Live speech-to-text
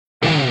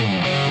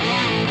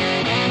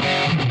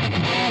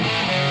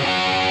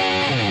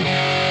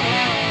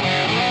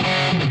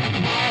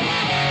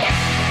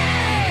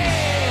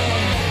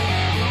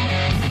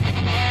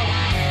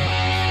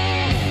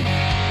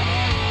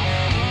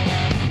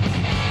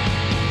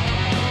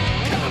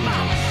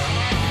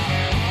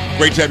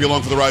Great to have you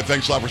along for the ride.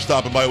 Thanks a lot for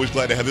stopping by. Always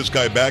glad to have this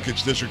guy back.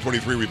 It's District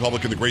 23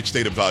 Republican, the great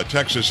state of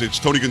Texas. It's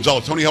Tony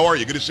Gonzalez. Tony, how are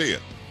you? Good to see you.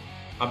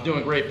 I'm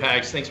doing great,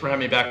 Pags. Thanks for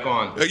having me back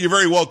on. You're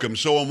very welcome.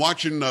 So I'm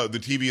watching the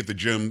TV at the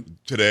gym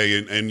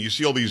today, and you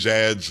see all these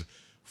ads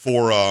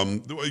for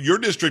your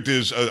district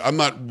is, I'm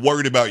not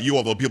worried about you,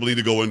 although people need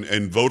to go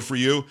and vote for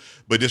you,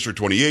 but District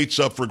 28's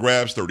up for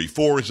grabs,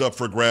 34 is up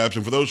for grabs,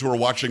 and for those who are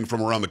watching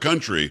from around the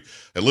country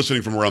and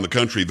listening from around the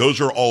country, those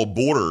are all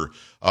border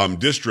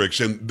districts,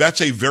 and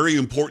that's a very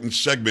important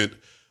segment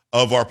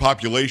of our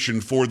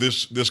population for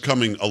this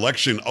coming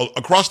election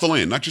across the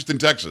land, not just in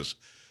Texas.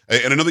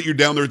 And I know that you're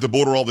down there at the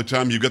border all the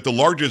time. You've got the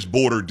largest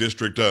border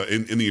district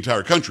in the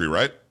entire country,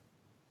 right?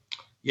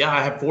 Yeah,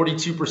 I have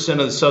 42% of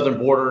the southern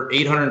border,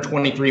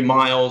 823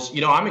 miles.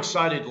 You know, I'm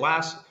excited.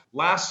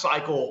 Last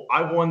cycle,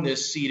 I won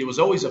this seat. It was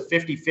always a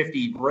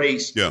 50-50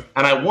 race, and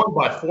I won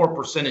by 4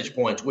 percentage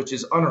points, which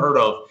is unheard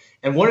of.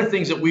 And one of the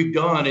things that we've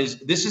done is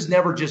this has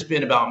never just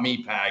been about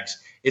me, Pags.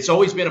 It's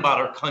always been about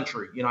our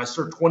country. You know, I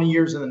served 20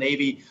 years in the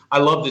Navy. I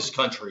love this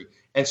country.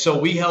 And so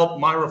we helped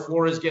Myra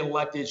Flores get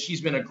elected.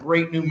 She's been a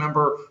great new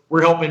member.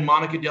 We're helping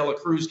Monica De La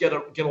Cruz get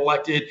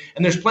elected.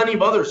 And there's plenty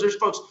of others. There's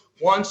folks,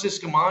 Juan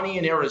Ciscomani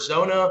in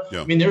Arizona.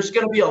 Yeah. I mean, there's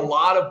going to be a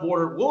lot of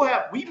border.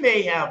 We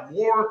may have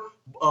more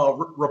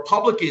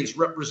Republicans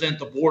represent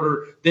the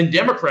border than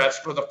Democrats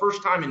for the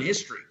first time in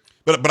history.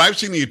 But I've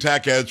seen the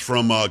attack ads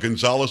from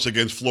Gonzalez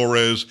against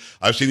Flores.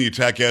 I've seen the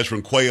attack ads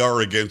from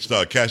Cuellar against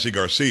Cassie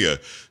Garcia.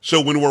 So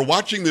when we're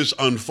watching this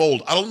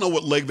unfold, I don't know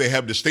what leg they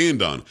have to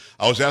stand on.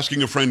 I was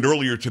asking a friend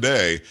earlier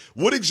today,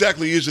 what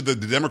exactly is it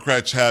that the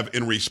Democrats have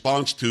in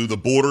response to the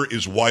border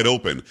is wide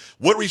open?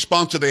 What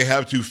response do they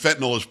have to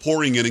fentanyl is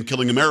pouring in and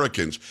killing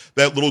Americans?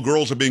 That little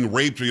girls are being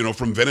raped,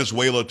 from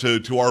Venezuela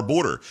to our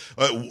border.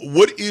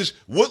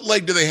 What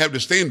leg do they have to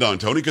stand on,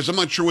 Tony? Because I'm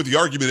not sure what the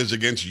argument is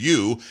against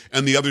you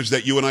and the others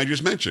that you and I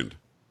just mentioned.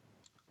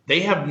 They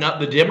have not.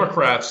 The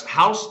Democrats,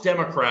 House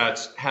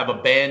Democrats, have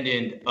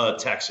abandoned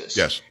Texas.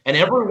 Yes, and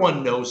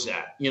everyone knows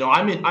that. You know,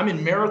 I'm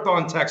in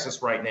Marathon,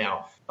 Texas right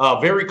now,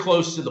 very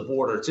close to the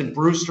border. It's in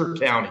Brewster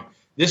County.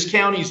 This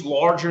county is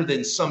larger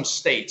than some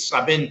states.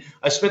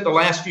 I spent the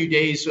last few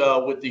days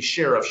with the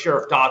Sheriff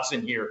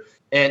Dotson here,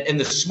 and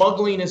the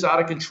smuggling is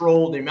out of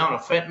control. The amount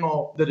of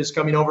fentanyl that is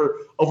coming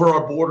over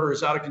our border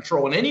is out of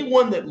control. And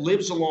anyone that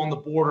lives along the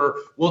border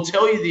will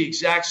tell you the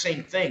exact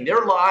same thing.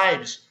 Their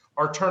lives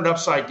are turned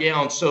upside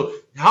down. So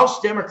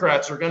House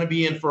Democrats are going to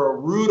be in for a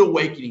rude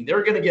awakening.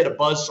 They're going to get a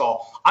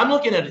buzzsaw. I'm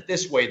looking at it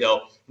this way,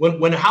 though.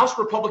 When House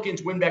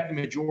Republicans win back the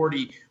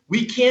majority,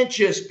 we can't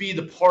just be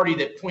the party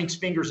that points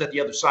fingers at the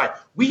other side.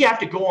 We have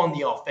to go on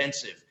the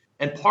offensive.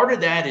 And part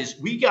of that is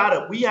we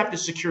have to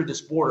secure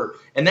this border.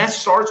 And that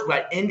starts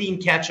by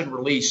ending catch and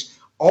release.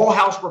 All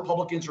House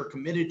Republicans are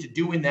committed to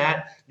doing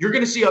that. You're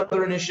going to see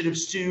other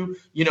initiatives too,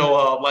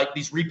 like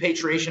these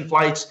repatriation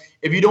flights.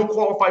 If you don't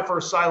qualify for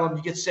asylum,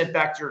 you get sent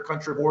back to your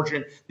country of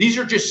origin. These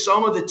are just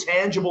some of the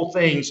tangible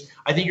things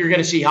I think you're going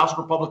to see House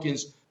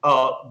Republicans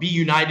be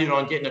united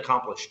on getting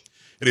accomplished.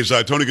 It is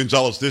Tony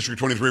Gonzalez, District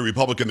 23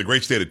 Republican, the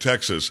great state of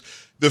Texas.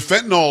 The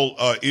fentanyl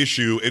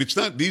issue, and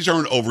these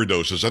aren't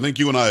overdoses. I think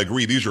you and I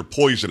agree these are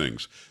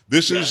poisonings.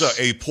 This is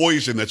a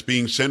poison that's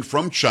being sent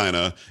from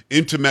China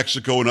into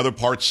Mexico and other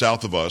parts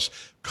south of us,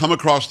 come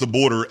across the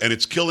border, and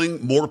it's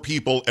killing more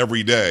people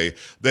every day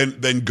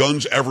than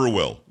guns ever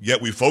will. Yet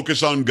we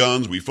focus on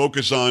guns. We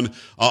focus on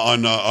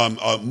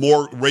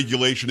more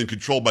regulation and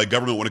control by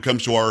government when it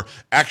comes to our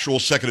actual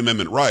Second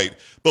Amendment right.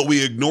 But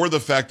we ignore the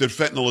fact that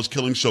fentanyl is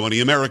killing so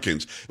many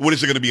Americans. What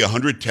is it going to be,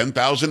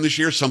 110,000 this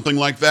year, something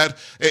like that?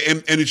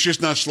 And it's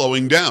just not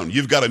slowing down.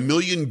 You've got 1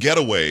 million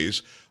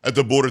getaways at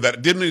the border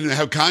that didn't even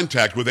have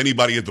contact with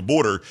anybody at the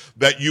border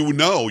that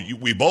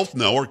we both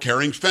know are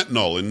carrying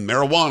fentanyl and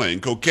marijuana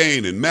and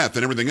cocaine and meth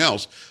and everything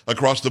else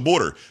across the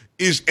border.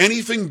 Is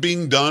anything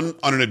being done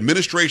on an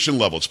administration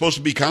level? It's supposed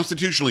to be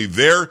constitutionally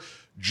their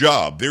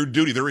job, their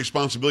duty, their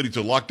responsibility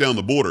to lock down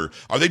the border.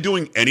 Are they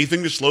doing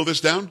anything to slow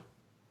this down?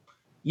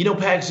 You know,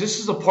 Pags, this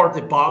is the part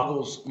that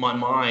boggles my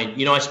mind.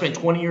 You know, I spent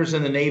 20 years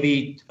in the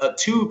Navy,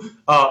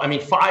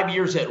 5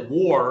 years at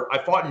war. I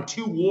fought in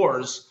 2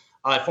 wars.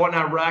 I fought in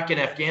Iraq and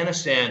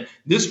Afghanistan.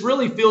 This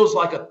really feels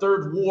like a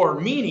third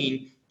war,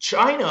 meaning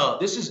China,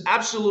 this is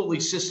absolutely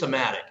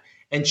systematic.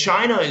 And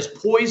China is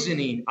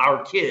poisoning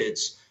our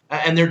kids,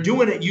 and they're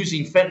doing it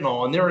using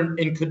fentanyl, and they're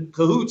in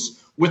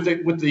cahoots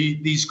with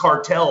these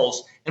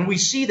cartels. And we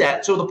see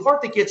that. So the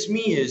part that gets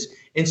me is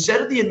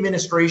instead of the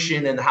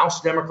administration and the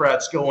House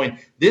Democrats going,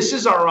 this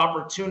is our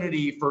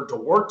opportunity to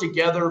work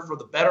together for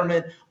the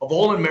betterment of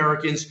all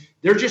Americans,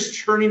 they're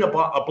just turning a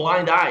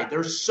blind eye.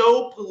 They're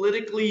so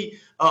politically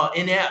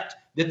inept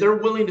that they're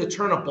willing to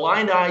turn a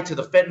blind eye to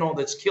the fentanyl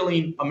that's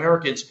killing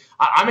Americans.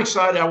 I'm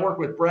excited. I work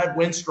with Brad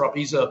Winstrup.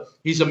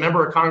 He's a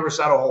member of Congress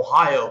out of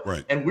Ohio,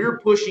 right. And we're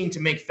pushing to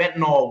make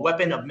fentanyl a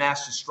weapon of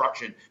mass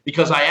destruction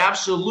because I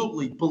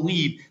absolutely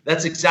believe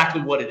that's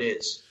exactly what it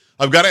is.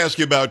 I've got to ask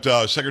you about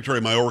Secretary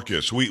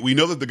Mayorkas. We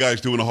know that the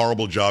guy's doing a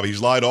horrible job.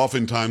 He's lied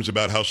oftentimes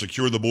about how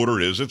secure the border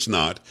is. It's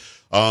not.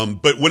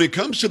 But when it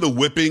comes to the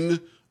whipping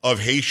of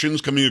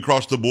Haitians coming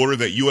across the border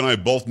that you and I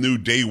both knew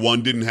day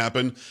one didn't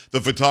happen. The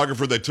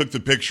photographer that took the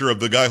picture of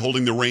the guy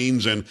holding the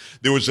reins, and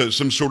there was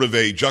some sort of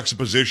a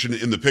juxtaposition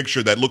in the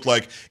picture that looked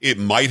like it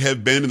might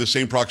have been in the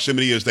same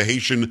proximity as the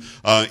Haitian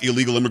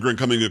illegal immigrant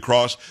coming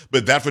across.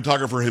 But that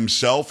photographer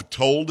himself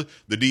told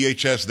the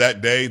DHS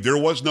that day there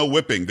was no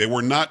whipping. They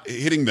were not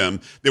hitting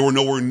them. They were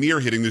nowhere near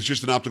hitting. It's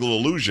just an optical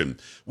illusion.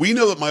 We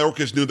know that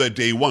Mayorkas knew that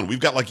day one. We've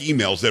got like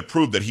emails that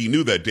prove that he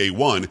knew that day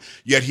one,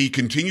 yet he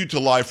continued to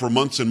lie for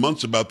months and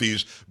months about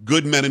these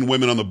good men and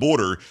women on the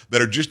border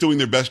that are just doing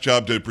their best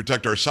job to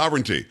protect our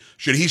sovereignty.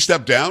 Should he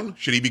step down?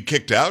 Should he be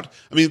kicked out?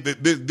 I mean,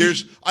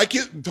 I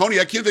can't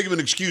think of an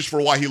excuse for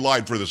why he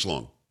lied for this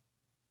long.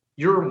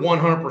 You're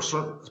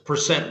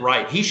 100%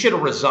 right. He should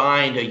have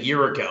resigned a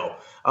year ago.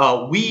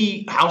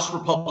 We House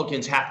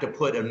Republicans have to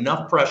put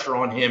enough pressure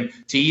on him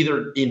to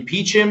either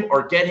impeach him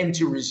or get him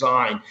to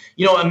resign.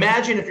 You know,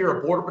 imagine if you're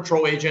a Border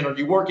Patrol agent or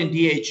you work in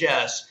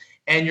DHS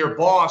and your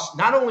boss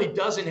not only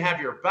doesn't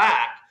have your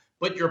back,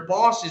 but your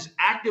boss is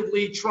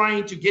actively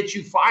trying to get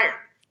you fired.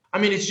 I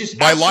mean, it's just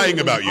by lying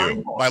about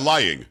you, by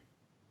lying.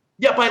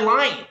 Yeah, by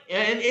lying.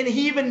 And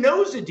he even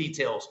knows the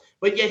details,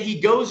 but yet he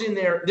goes in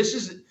there. This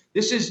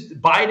is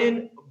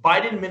Biden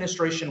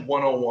administration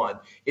 101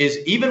 is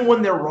even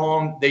when they're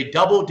wrong, they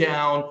double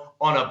down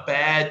on a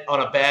bad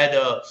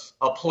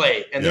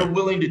play. And they're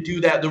willing to do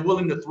that. They're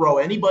willing to throw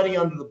anybody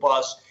under the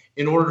bus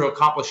in order to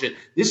accomplish it.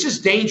 This is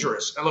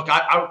dangerous. And look,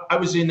 I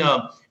was in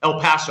El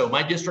Paso.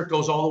 My district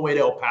goes all the way to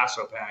El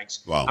Paso,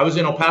 Pags. Wow. I was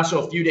in El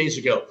Paso a few days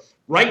ago.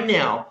 Right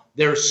now,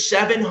 there's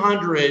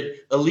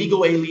 700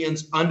 illegal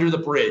aliens under the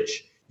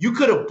bridge. You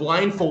could have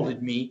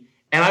blindfolded me,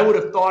 and I would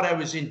have thought I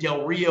was in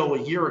Del Rio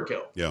a year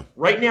ago. Yeah.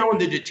 Right now in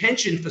the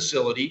detention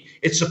facility,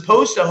 it's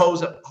supposed to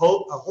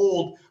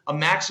hold a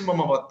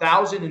maximum of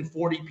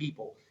 1,040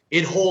 people.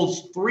 It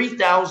holds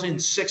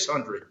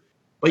 3,600.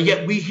 But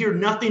yet we hear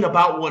nothing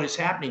about what is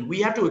happening.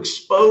 We have to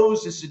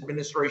expose this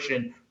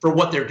administration for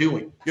what they're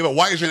doing. Yeah, but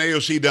why isn't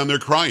AOC down there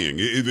crying?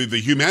 The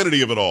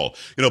humanity of it all.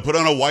 You know, put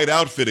on a white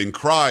outfit and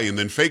cry and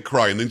then fake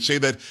cry and then say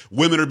that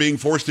women are being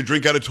forced to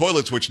drink out of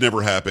toilets, which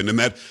never happened, and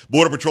that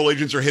Border Patrol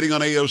agents are hitting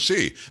on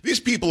AOC.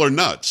 These people are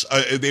nuts.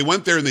 They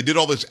went there and they did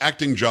all this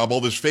acting job,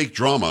 all this fake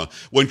drama,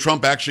 when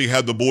Trump actually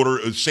had the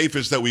border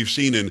safest that we've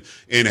seen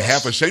in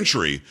half a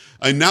century.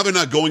 And now they're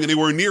not going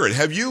anywhere near it.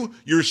 Have you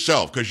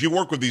yourself, because you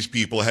work with these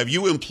people, have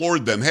you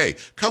implored them, hey,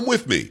 come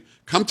with me,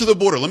 come to the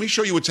border, let me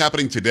show you what's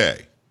happening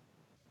today?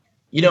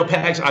 You know,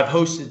 Pags, I've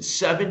hosted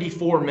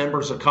 74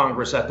 members of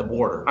Congress at the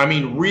border. I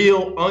mean,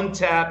 real,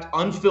 untapped,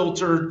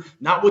 unfiltered,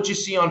 not what you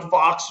see on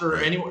Fox or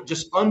anywhere,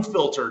 just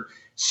unfiltered.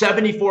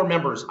 74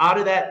 members. Out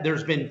of that,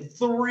 there's been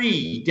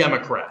 3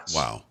 Democrats.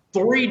 Wow.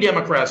 3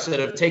 Democrats that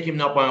have taken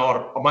up my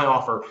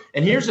offer.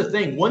 And here's the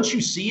thing. Once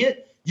you see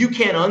it, you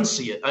can't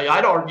unsee it.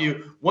 I'd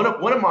argue one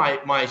of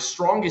my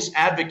strongest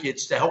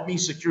advocates to help me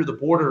secure the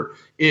border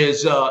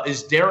is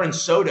Darren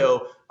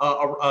Soto,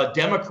 a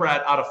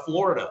Democrat out of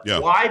Florida. Yeah.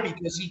 Why?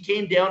 Because he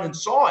came down and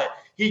saw it.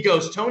 He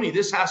goes, Tony,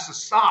 this has to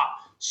stop.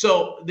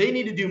 So they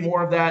need to do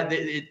more of that.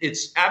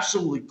 It's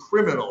absolutely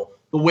criminal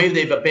the way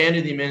they've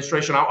abandoned the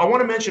administration. I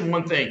want to mention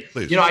one thing.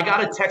 Please. You know, I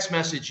got a text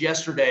message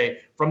yesterday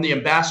from the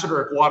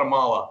ambassador of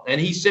Guatemala, and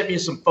he sent me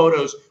some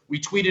photos. We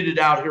tweeted it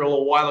out here a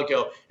little while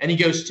ago. And he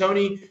goes,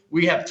 Tony,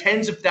 we have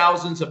tens of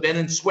thousands of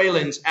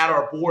Venezuelans at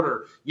our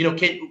border. You know,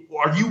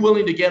 are you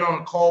willing to get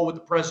on a call with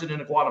the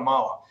president of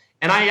Guatemala?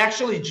 And I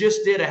actually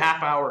just did a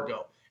half hour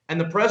ago. And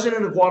the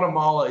president of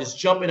Guatemala is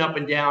jumping up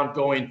and down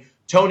going,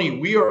 Tony,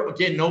 we are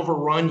getting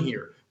overrun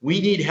here. We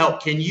need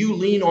help. Can you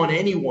lean on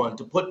anyone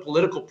to put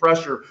political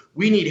pressure?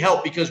 We need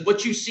help, because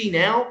what you see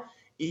now,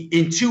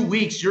 in 2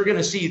 weeks, you're going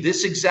to see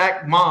this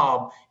exact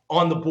mob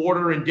on the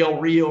border in Del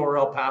Rio or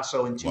El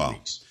Paso in 2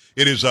 weeks.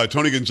 It is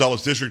Tony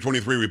Gonzalez, District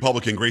 23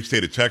 Republican, great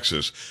state of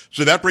Texas.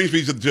 So that brings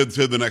me to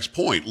the next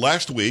point.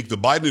 Last week, the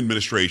Biden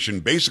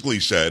administration basically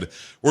said,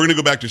 we're going to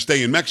go back to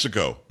stay in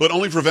Mexico, but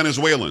only for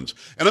Venezuelans.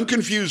 And I'm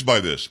confused by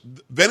this.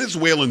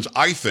 Venezuelans,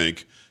 I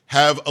think,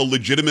 have a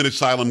legitimate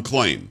asylum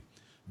claim.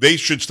 They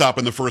should stop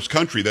in the first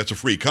country, that's a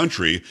free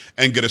country,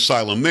 and get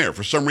asylum there.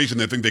 For some reason,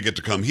 they think they get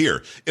to come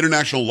here.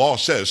 International law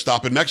says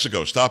stop in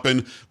Mexico, stop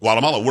in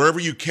Guatemala, wherever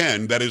you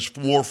can that is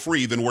more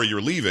free than where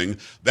you're leaving,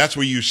 that's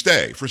where you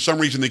stay. For some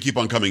reason, they keep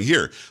on coming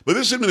here. But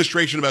this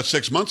administration about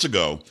 6 months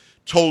ago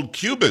told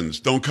Cubans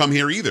don't come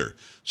here either.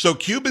 So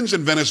Cubans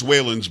and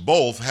Venezuelans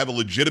both have a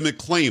legitimate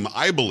claim,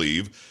 I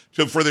believe,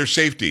 for their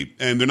safety,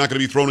 and they're not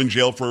going to be thrown in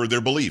jail for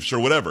their beliefs or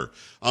whatever.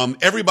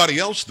 Everybody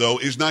else, though,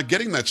 is not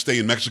getting that stay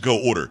in Mexico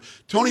order.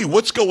 Tony,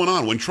 what's going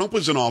on? When Trump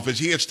was in office,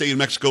 he had stay in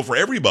Mexico for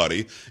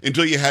everybody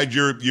until you had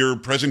your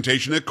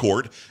presentation at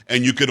court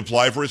and you could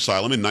apply for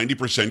asylum and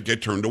 90%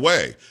 get turned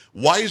away.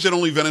 Why is it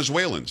only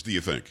Venezuelans, do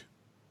you think?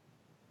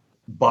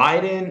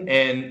 Biden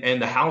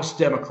and the House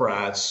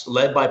Democrats,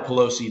 led by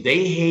Pelosi,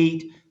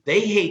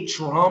 they hate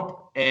Trump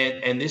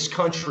and this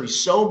country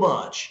so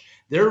much,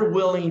 they're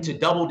willing to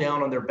double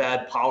down on their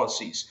bad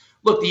policies.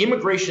 Look, the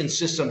immigration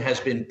system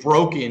has been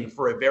broken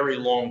for a very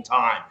long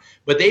time,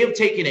 but they have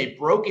taken a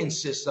broken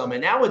system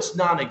and now it's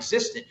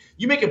non-existent.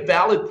 You make a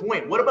valid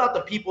point. What about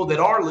the people that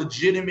are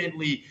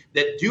legitimately,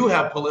 that do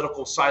have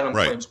political asylum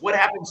Right. claims? What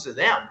happens to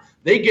them?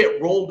 They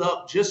get rolled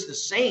up just the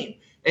same.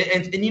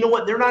 And you know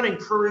what? They're not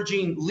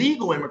encouraging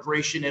legal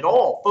immigration at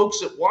all.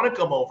 Folks that want to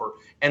come over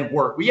and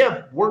work. We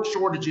have work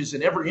shortages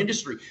in every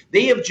industry.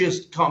 They have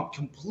just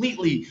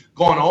completely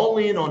gone all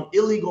in on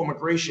illegal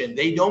immigration.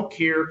 They don't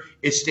care.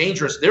 It's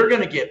dangerous. They're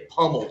going to get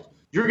pummeled.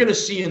 You're going to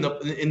see in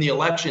the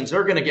elections,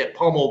 they're going to get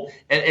pummeled.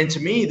 And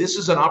to me, this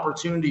is an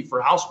opportunity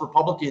for House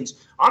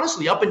Republicans,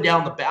 honestly, up and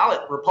down the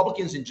ballot,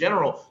 Republicans in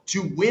general,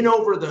 to win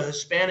over the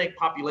Hispanic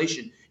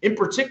population, in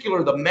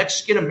particular, the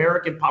Mexican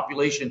American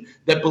population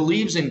that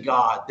believes in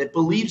God, that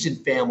believes in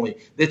family,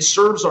 that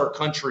serves our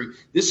country.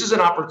 This is an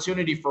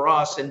opportunity for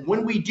us. And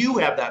when we do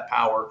have that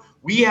power,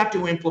 we have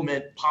to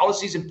implement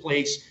policies in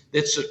place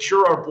that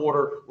secure our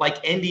border, like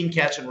ending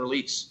catch and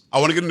release. I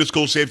want to get into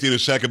school safety in a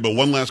second, but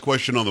one last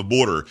question on the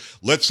border.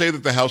 Let's say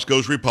that the House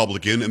goes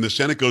Republican and the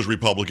Senate goes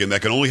Republican.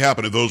 That can only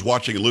happen if those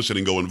watching and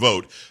listening go and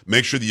vote.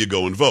 Make sure that you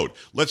go and vote.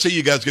 Let's say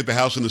you guys get the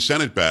House and the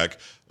Senate back.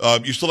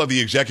 You still have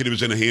the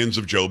executives in the hands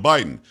of Joe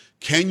Biden.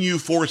 Can you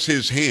force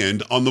his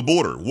hand on the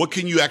border? What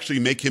can you actually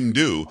make him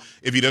do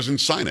if he doesn't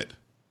sign it?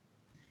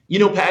 You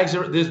know, Pags,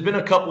 there's been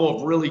a couple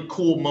of really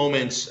cool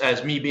moments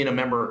as me being a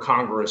member of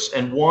Congress.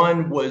 And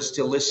one was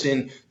to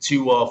listen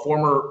to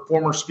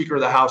former Speaker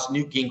of the House,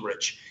 Newt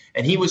Gingrich.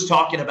 And he was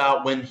talking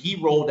about when he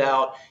rolled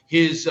out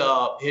his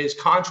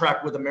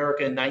contract with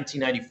America in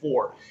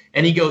 1994.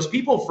 And he goes,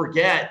 people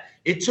forget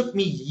it took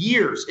me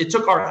years. It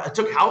took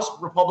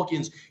House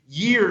Republicans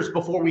years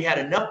before we had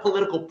enough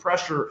political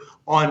pressure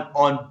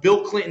on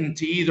Bill Clinton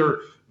to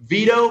either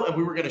veto and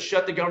we were going to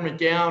shut the government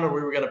down, or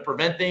we were going to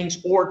prevent things,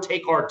 or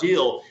take our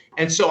deal.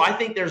 And so I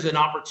think there's an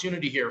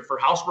opportunity here for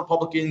House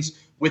Republicans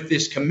with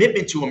this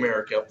commitment to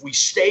America. If we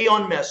stay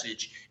on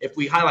message, if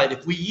we highlight,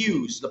 if we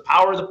use the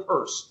power of the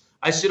purse.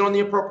 I sit on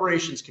the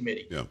Appropriations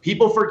Committee. Yeah.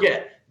 People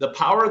forget the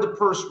power of the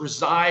purse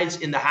resides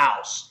in the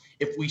House.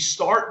 If we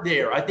start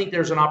there, I think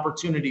there's an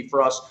opportunity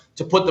for us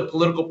to put the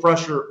political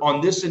pressure on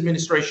this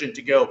administration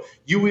to go,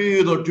 you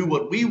either do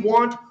what we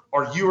want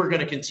or you are going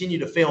to continue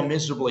to fail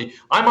miserably.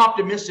 I'm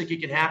optimistic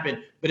it can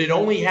happen, but it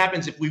only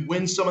happens if we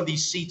win some of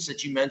these seats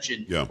that you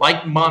mentioned,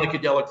 like Monica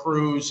de la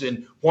Cruz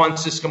and Juan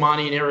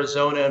Ciscomani in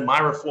Arizona, and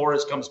Mayra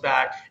Flores comes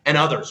back, and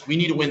others. We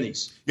need to win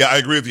these. Yeah, I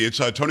agree with you. It's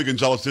Tony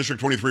Gonzalez, District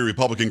 23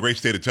 Republican, great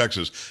state of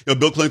Texas. You know,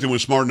 Bill Clinton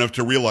was smart enough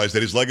to realize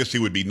that his legacy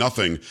would be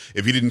nothing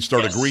if he didn't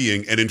start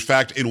agreeing. And in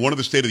fact, in one of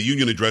the State of the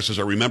Union addresses,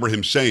 I remember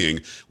him saying,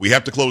 we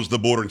have to close the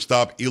border and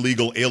stop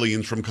illegal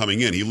aliens from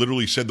coming in. He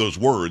literally said those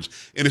words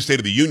in a State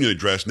of the Union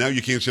address. Now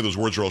you can't say those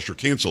words or else you're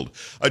canceled.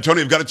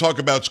 Tony, I've got to talk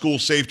about school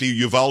safety.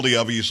 Uvalde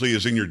obviously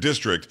is in your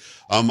district.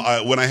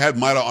 When I had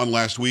Maida on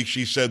last week,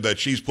 she said that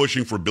she's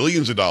pushing for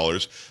billions of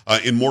dollars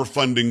in more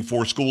funding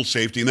for school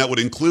safety, and that would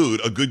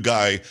include a good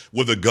guy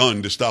with a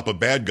gun to stop a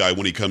bad guy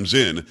when he comes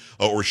in,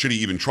 or should he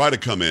even try to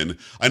come in.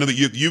 I know that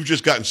you've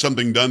just gotten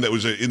something done that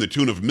was in the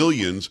tune of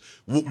millions.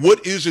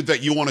 What is it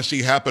that you want to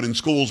see happen in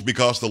schools?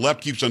 Because the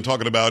left keeps on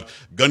talking about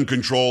gun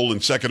control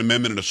and Second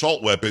Amendment and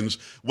assault weapons,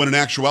 when in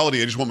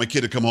actuality, I just want my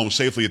kid to come home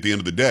safely at the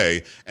end of the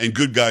day, and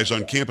good guys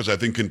on campus, I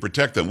think, can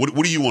protect them. What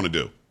do you want to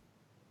do?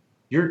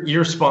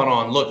 You're spot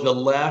on. Look, the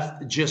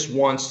left just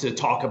wants to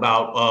talk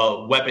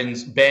about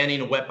weapons,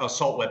 banning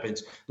assault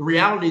weapons. The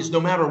reality is, no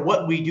matter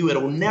what we do,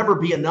 it'll never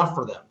be enough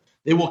for them.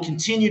 They will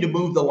continue to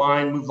move the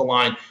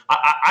line.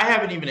 I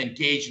haven't even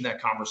engaged in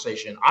that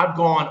conversation. I've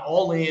gone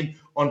all in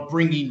on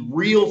bringing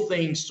real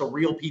things to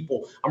real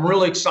people. I'm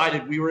really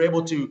excited. We were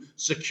able to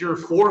secure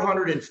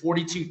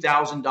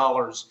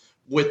 $442,000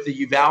 with the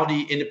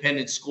Uvalde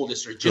Independent School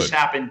District. Just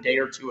happened a day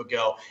or two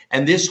ago.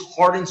 And this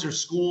hardens their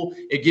school.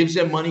 It gives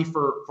them money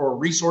for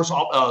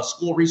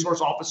school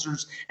resource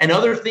officers and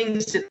other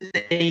things that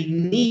they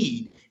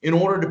need in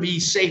order to be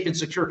safe and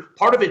secure.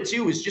 Part of it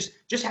too is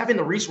just having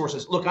the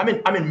resources. Look, I'm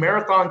in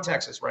Marathon,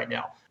 Texas right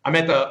now. I'm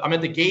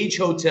at the Gage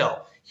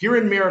Hotel here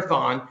in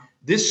Marathon.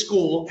 This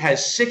school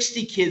has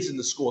 60 kids in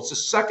the school. It's the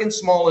second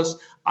smallest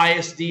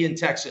ISD in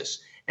Texas.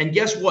 And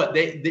guess what?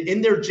 They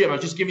in their gym, I'll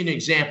just give you an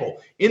example.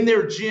 In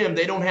their gym,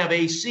 they don't have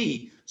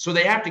AC, so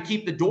they have to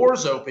keep the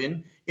doors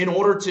open in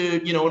order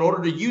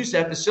to use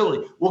that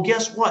facility. Well,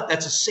 guess what?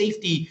 That's a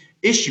safety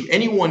issue.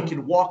 Anyone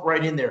can walk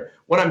right in there.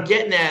 What I'm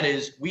getting at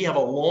is we have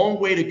a long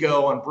way to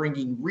go on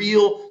bringing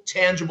real,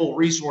 tangible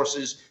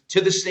resources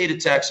to the state of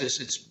Texas.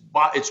 It's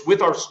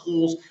with our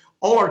schools.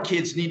 All our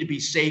kids need to be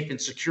safe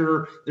and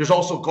secure. There's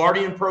also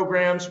guardian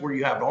programs where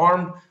you have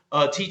armed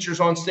teachers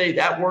on state.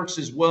 That works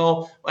as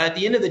well. At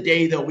the end of the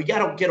day, though, we got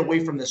to get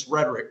away from this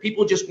rhetoric.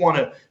 People just want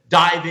to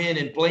dive in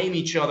and blame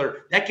each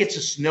other, that gets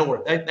us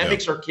nowhere. That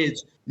makes our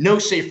kids no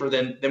safer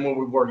than when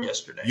we were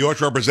yesterday.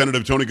 U.S.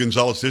 Representative Tony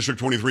Gonzalez, District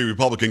 23,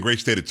 Republican, great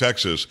state of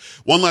Texas.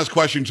 One last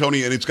question,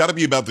 Tony, and it's got to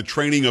be about the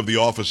training of the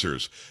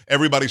officers.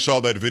 Everybody saw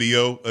that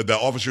video. The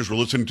officers were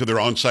listening to their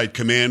on-site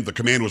command. The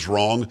command was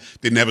wrong,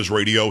 didn't have his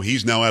radio.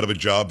 He's now out of a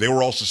job. They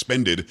were all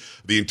suspended.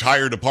 The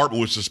entire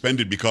department was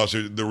suspended because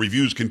the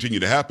reviews continue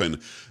to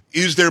happen.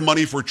 Is there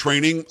money for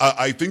training?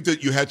 I think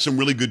that you had some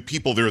really good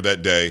people there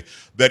that day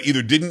that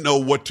either didn't know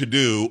what to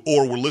do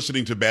or were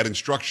listening to bad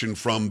instruction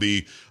from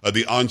the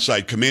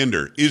on-site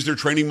commander. Is there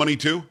training money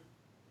too?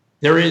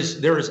 There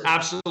is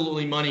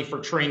absolutely money for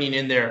training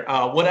in there.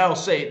 What I'll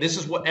say, this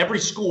is what every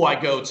school I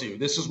go to,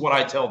 this is what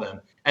I tell them,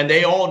 and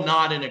they all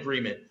nod in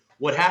agreement.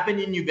 What happened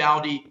in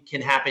Uvalde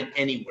can happen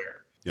anywhere.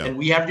 Yeah. And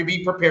we have to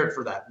be prepared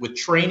for that with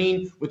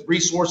training, with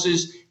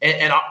resources,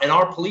 and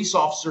our police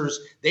officers,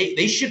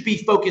 they should be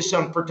focused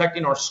on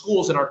protecting our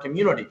schools and our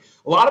community.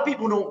 A lot of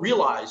people don't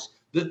realize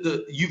that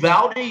the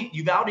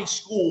Uvalde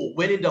school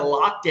went into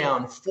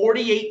lockdown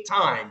 48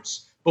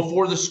 times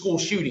before the school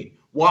shooting.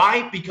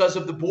 Why? Because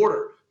of the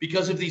border,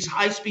 because of these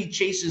high-speed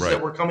chases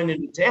that were coming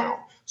into town.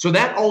 So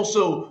that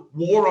also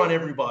wore on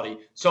everybody.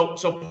 So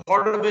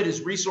part of it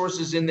is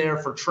resources in there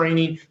for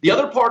training. The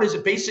other part is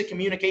basic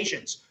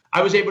communications.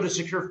 I was able to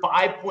secure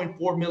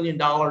 $5.4 million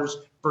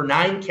for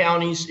 9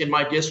 counties in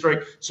my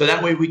district. So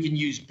that way we can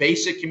use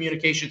basic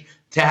communication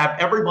to have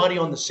everybody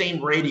on the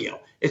same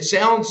radio. It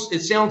sounds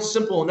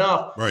simple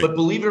enough, but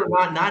believe it or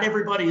not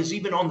everybody is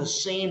even on the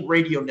same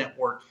radio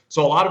network.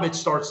 So a lot of it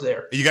starts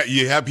there.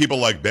 You have people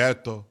like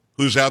Beto,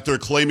 who's out there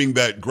claiming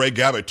that Greg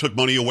Abbott took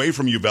money away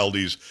from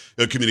Uvalde's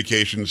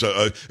communications.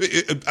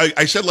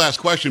 I said last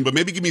question, but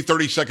maybe give me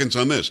 30 seconds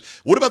on this.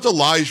 What about the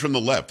lies from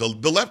the left?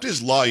 The left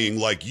is lying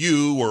like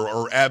you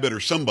or Abbott or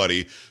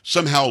somebody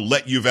somehow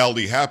let Uvalde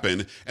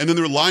happen, and then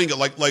they're lying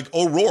like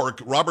O'Rourke,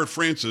 Robert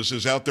Francis,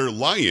 is out there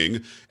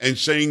lying and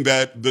saying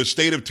that the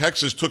state of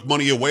Texas took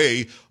money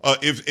away.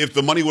 If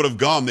the money would have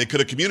gone, they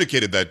could have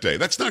communicated that day.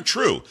 That's not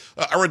true.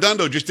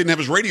 Arredondo just didn't have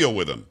his radio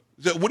with him.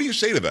 What do you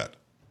say to that?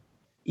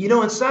 You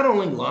know, it's not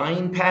only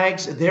lying,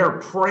 Pags, they're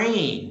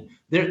preying.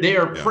 They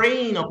are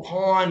preying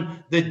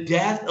upon the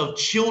death of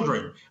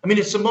children. I mean,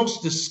 it's the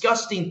most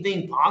disgusting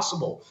thing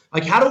possible.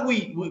 Like, how do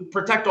we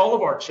protect all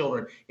of our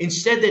children?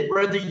 Instead, they'd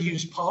rather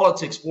use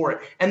politics for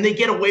it, and they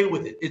get away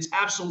with it. It's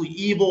absolutely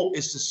evil.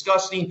 It's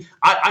disgusting.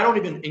 I don't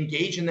even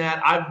engage in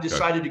that. I've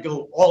decided to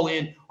go all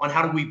in on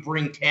how do we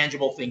bring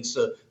tangible things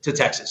to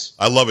Texas.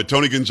 I love it.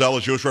 Tony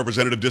Gonzalez, U.S.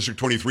 Representative, District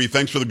 23.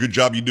 Thanks for the good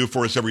job you do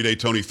for us every day,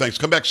 Tony. Thanks.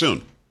 Come back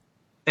soon.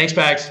 Thanks,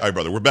 Pags. All right,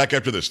 brother. We're back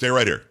after this. Stay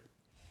right here.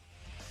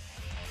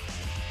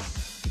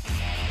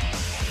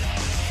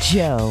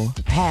 Joe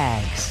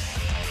Pags.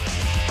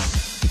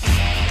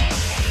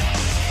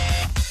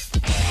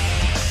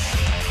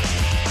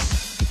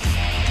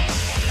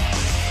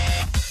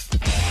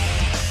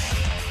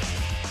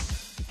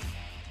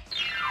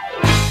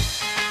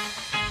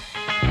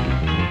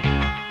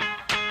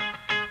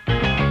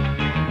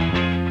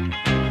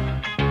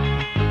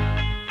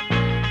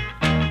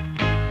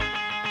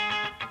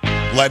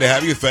 Glad to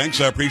have you.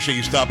 Thanks. I appreciate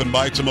you stopping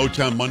by. It's a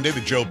Motown Monday,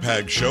 the Joe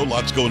Pags Show.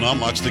 Lots going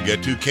on, lots to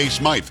get to. Kay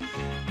Smythe.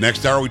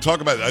 Next hour, we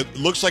talk about it.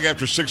 Looks like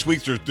after 6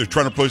 weeks, they're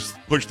trying to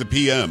push the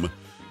PM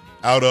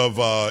out of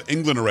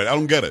England already. I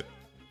don't get it.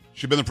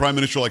 She's been the prime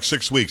minister like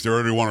 6 weeks. They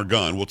already want her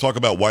gone. We'll talk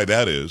about why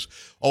that is.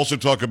 Also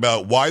talk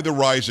about why the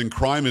rise in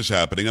crime is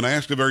happening. And I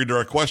asked a very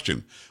direct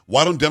question.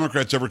 Why don't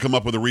Democrats ever come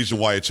up with a reason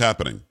why it's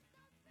happening?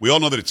 We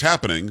all know that it's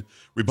happening.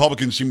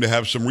 Republicans seem to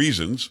have some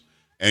reasons,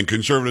 and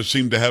conservatives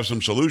seem to have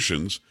some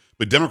solutions.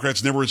 But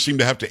Democrats never seem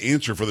to have to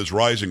answer for this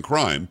rise in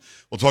crime.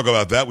 We'll talk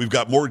about that. We've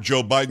got more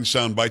Joe Biden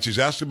sound bites. He's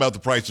asking about the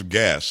price of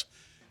gas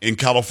in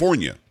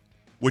California,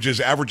 which is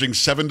averaging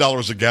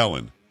 $7 a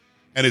gallon.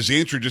 And his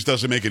answer just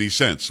doesn't make any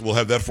sense. We'll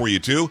have that for you,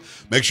 too.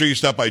 Make sure you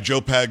stop by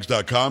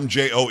joepags.com,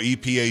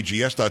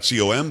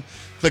 joepags.com.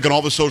 Click on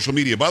all the social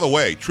media. By the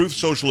way, Truth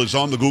Social is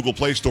on the Google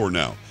Play Store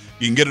now.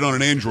 You can get it on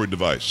an Android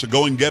device. So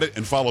go and get it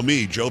and follow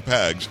me, Joe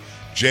Pags,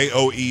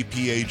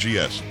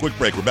 Joepags. Quick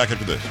break. We're back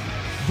after this.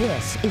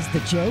 This is the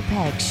Joe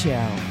Pags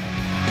Show.